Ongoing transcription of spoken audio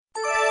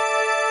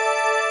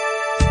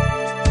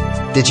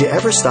Did you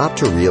ever stop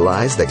to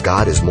realize that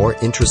God is more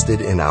interested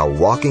in our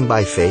walking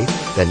by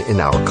faith than in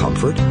our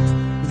comfort?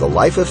 The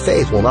life of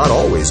faith will not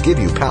always give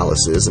you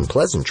palaces and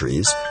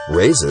pleasantries,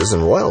 raises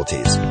and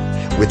royalties.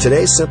 With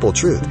today's simple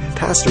truth,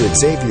 Pastor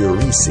Xavier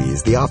Reese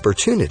sees the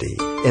opportunity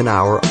in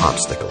our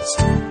obstacles.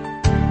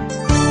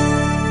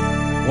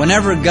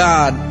 Whenever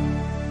God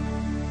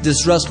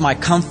disrupts my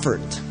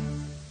comfort,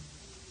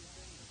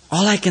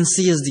 all I can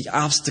see is the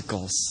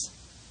obstacles.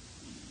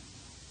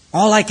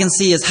 All I can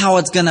see is how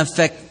it's going to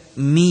affect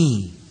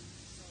me.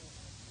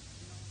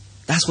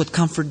 That's what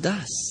comfort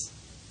does.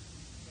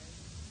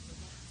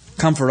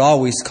 Comfort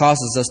always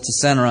causes us to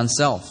center on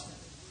self.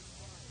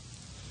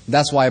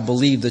 That's why I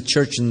believe the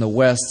church in the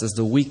West is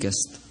the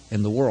weakest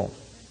in the world.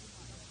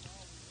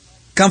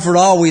 Comfort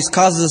always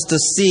causes us to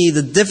see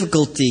the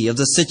difficulty of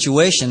the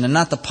situation and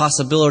not the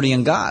possibility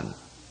in God.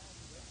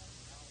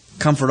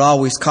 Comfort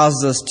always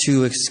causes us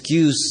to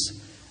excuse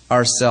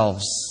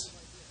ourselves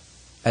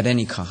at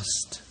any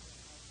cost.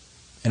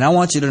 And I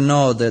want you to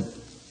know that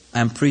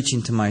I'm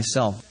preaching to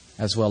myself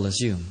as well as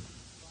you.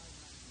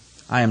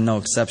 I am no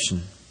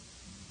exception.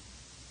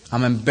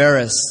 I'm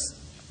embarrassed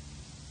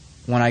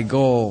when I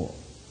go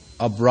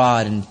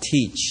abroad and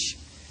teach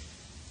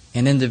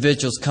and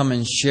individuals come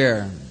and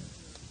share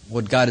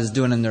what God is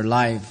doing in their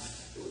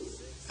life.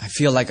 I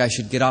feel like I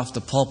should get off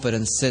the pulpit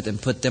and sit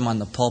and put them on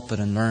the pulpit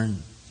and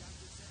learn.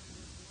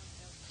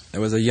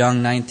 There was a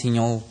young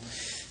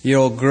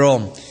 19-year-old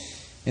girl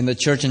in the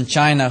church in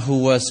China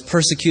who was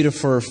persecuted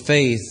for her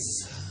faith.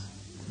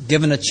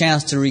 Given a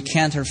chance to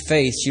recant her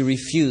faith, she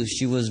refused.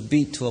 She was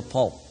beat to a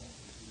pulp.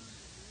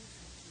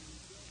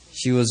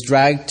 She was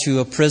dragged to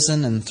a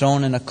prison and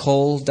thrown in a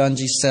cold,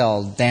 dungy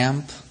cell,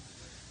 damp,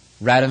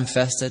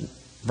 rat-infested,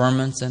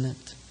 vermins in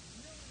it,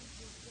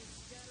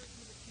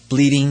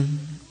 bleeding,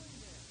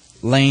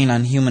 laying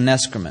on human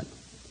excrement.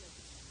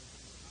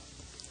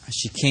 As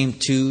she came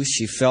to,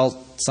 she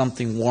felt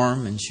something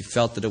warm and she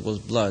felt that it was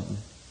blood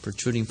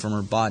protruding from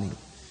her body.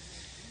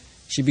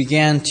 She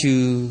began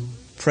to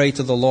pray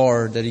to the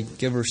Lord that He'd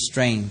give her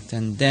strength,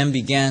 and then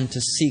began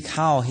to seek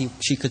how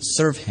she could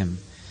serve Him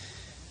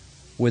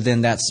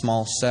within that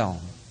small cell.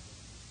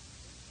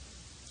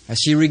 As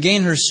she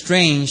regained her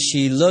strength,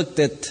 she looked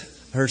at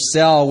her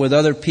cell with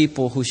other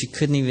people who she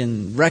couldn't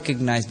even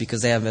recognize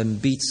because they had been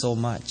beat so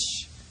much.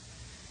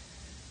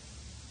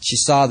 She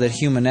saw that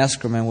human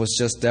excrement was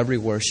just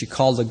everywhere. She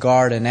called the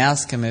guard and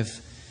asked him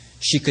if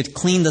she could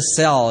clean the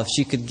cell, if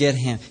he could get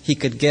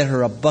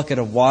her a bucket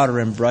of water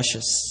and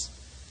brushes.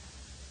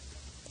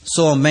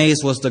 So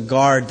amazed was the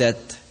guard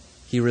that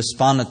he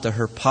responded to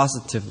her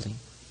positively.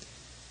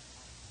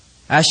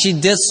 As she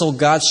did so,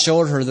 God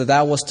showed her that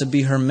that was to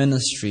be her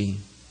ministry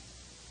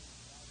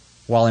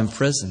while in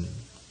prison.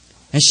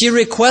 And she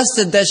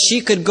requested that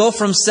she could go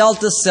from cell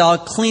to cell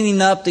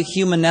cleaning up the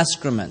human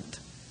excrement.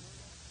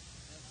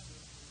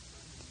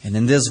 And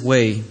in this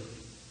way,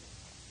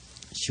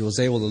 she was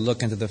able to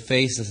look into the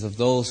faces of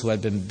those who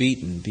had been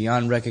beaten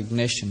beyond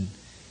recognition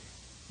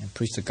and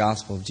preach the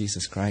gospel of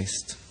Jesus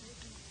Christ.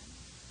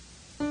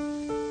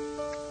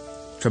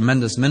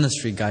 Tremendous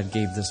ministry God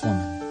gave this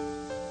woman.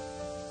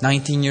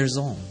 19 years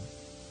old.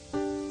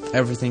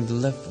 Everything to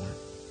live for.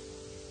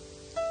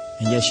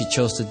 And yet she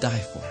chose to die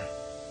for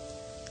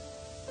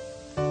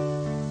it.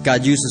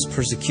 God uses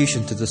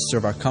persecution to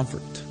disturb our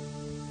comfort.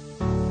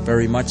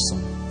 Very much so.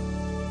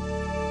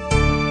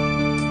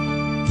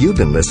 You've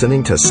been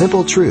listening to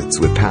Simple Truths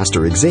with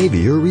Pastor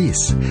Xavier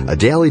Reese, a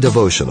daily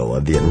devotional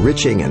of the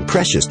enriching and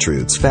precious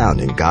truths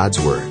found in God's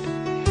Word.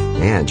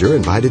 And you're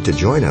invited to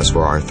join us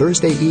for our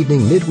Thursday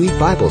evening midweek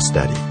Bible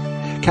study.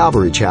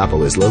 Calvary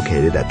Chapel is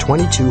located at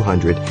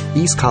 2200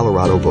 East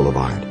Colorado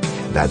Boulevard.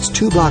 That's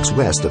 2 blocks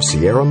west of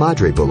Sierra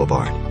Madre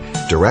Boulevard.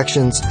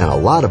 Directions and a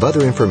lot of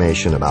other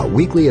information about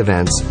weekly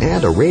events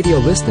and a radio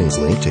listings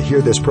link to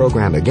hear this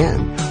program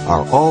again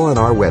are all on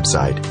our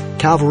website,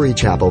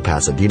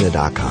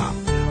 CalvaryChapelPasadena.com.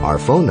 Our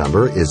phone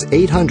number is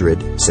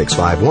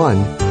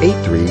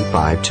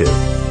 800-651-8352.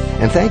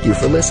 And thank you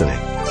for listening.